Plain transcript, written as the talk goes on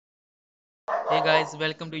Hey guys,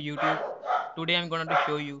 welcome to YouTube. Today I'm going to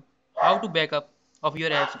show you how to backup of your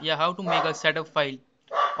apps. Yeah, how to make a setup file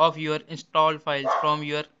of your installed files from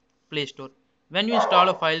your Play Store. When you install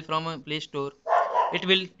a file from a Play Store, it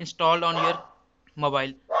will install on your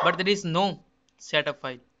mobile, but there is no setup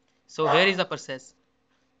file. So here is the process.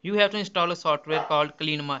 You have to install a software called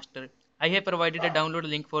Clean Master. I have provided a download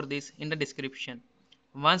link for this in the description.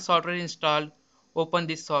 Once software is installed, open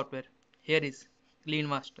this software. Here is Clean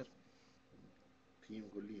Master.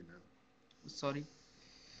 Sorry,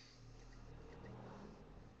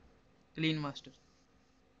 Clean Master.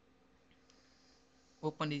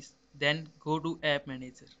 Open this, then go to App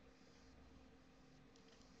Manager.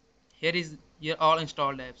 Here is your all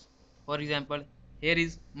installed apps. For example, here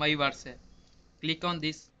is my WhatsApp. Click on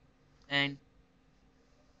this and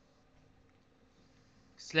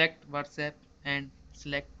select WhatsApp and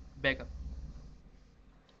select backup.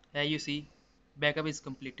 As you see, backup is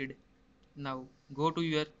completed. Now go to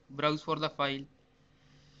your browse for the file.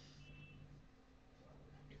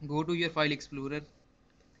 Go to your file explorer.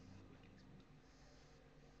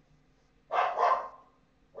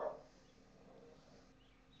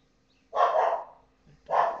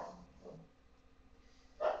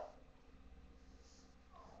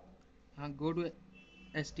 Go to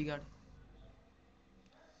SD card.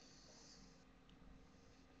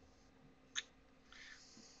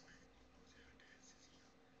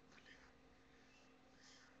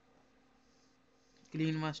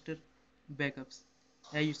 Clean Master backups.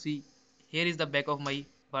 As you see, here is the back of my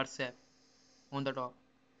WhatsApp on the top.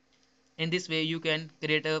 In this way you can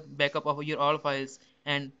create a backup of your all files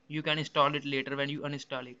and you can install it later when you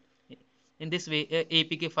uninstall it. In this way a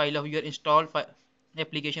apk file of your installed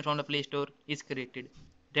application from the Play Store is created.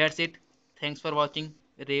 That's it. Thanks for watching.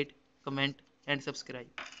 Rate, comment and subscribe.